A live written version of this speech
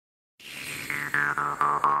The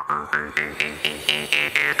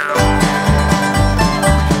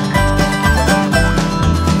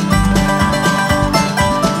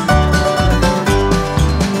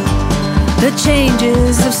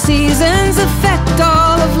changes of seasons affect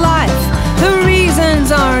all of life. The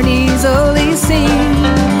reasons aren't easily seen.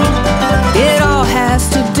 It all has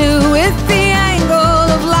to do with the angle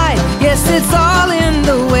of light. Yes, it's all in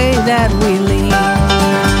the way that we lean.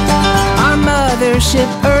 Our mothership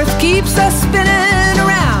Earth keeps us spinning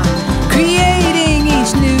around, creating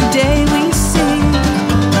each new day we see.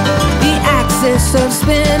 The axis of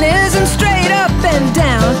spin isn't straight up and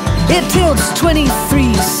down. It tilts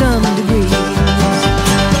 23 some degrees.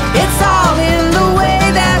 It's all in the way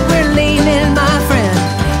that we're leaning, my friend.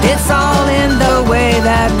 It's all in the way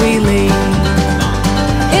that we lean.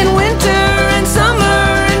 In winter and summer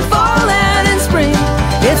and fall and in spring,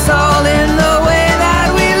 it's all in the way that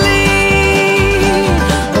we lean.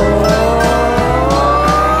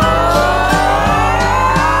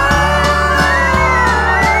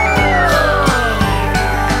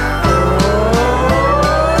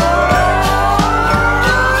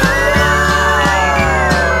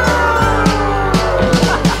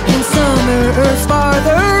 In summer, Earth's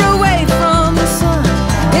farther away from the sun.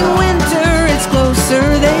 In winter, it's closer,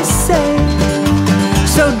 they say.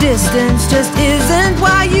 So distance just isn't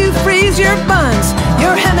why you freeze your buns.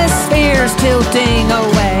 Your hemisphere's tilting away.